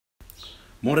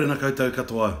Morena koutou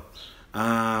katoa.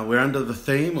 We're under the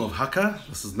theme of Haka.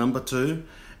 This is number 2.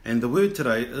 And the word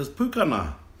today is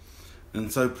Pūkana.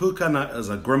 And so Pūkana is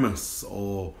a grimace,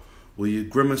 or where you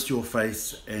grimace your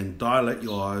face and dilate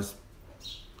your eyes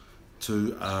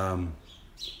to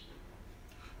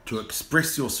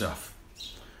express yourself.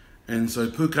 And so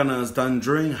Pūkana is done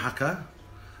during Haka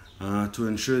to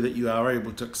ensure that you are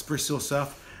able to express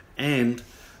yourself and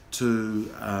to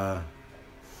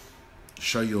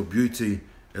show your beauty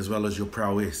as well as your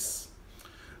prowess.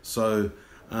 So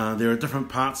there are different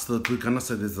parts to the Pūkana.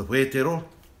 So there's the huetero,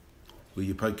 where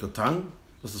you poke your tongue.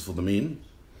 This is for the men.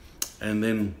 And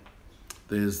then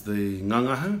there's the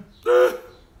ngangahu,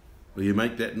 where you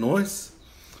make that noise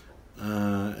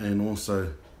and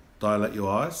also dilate your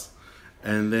eyes.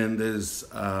 And then there's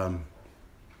the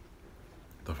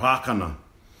whākana,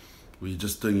 where you're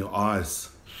just doing your eyes.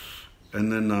 And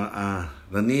then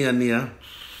the nia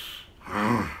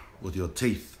with your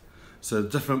teeth. So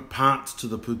different parts to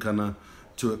the Pūkana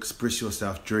to express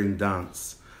yourself during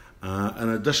dance. In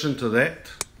addition to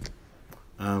that,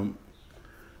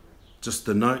 just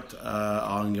a note,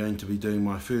 I'm going to be doing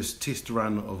my first test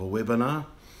run of a webinar,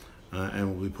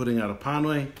 and we'll be putting out a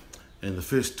pānui, and the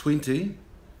first 20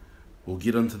 will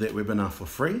get into that webinar for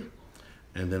free,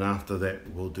 and then after that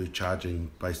we'll do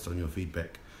charging based on your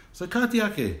feedback. So ka te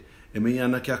ake, e mi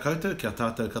ana kia koutou, kia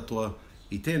tātou katoa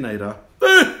I tēnei rā.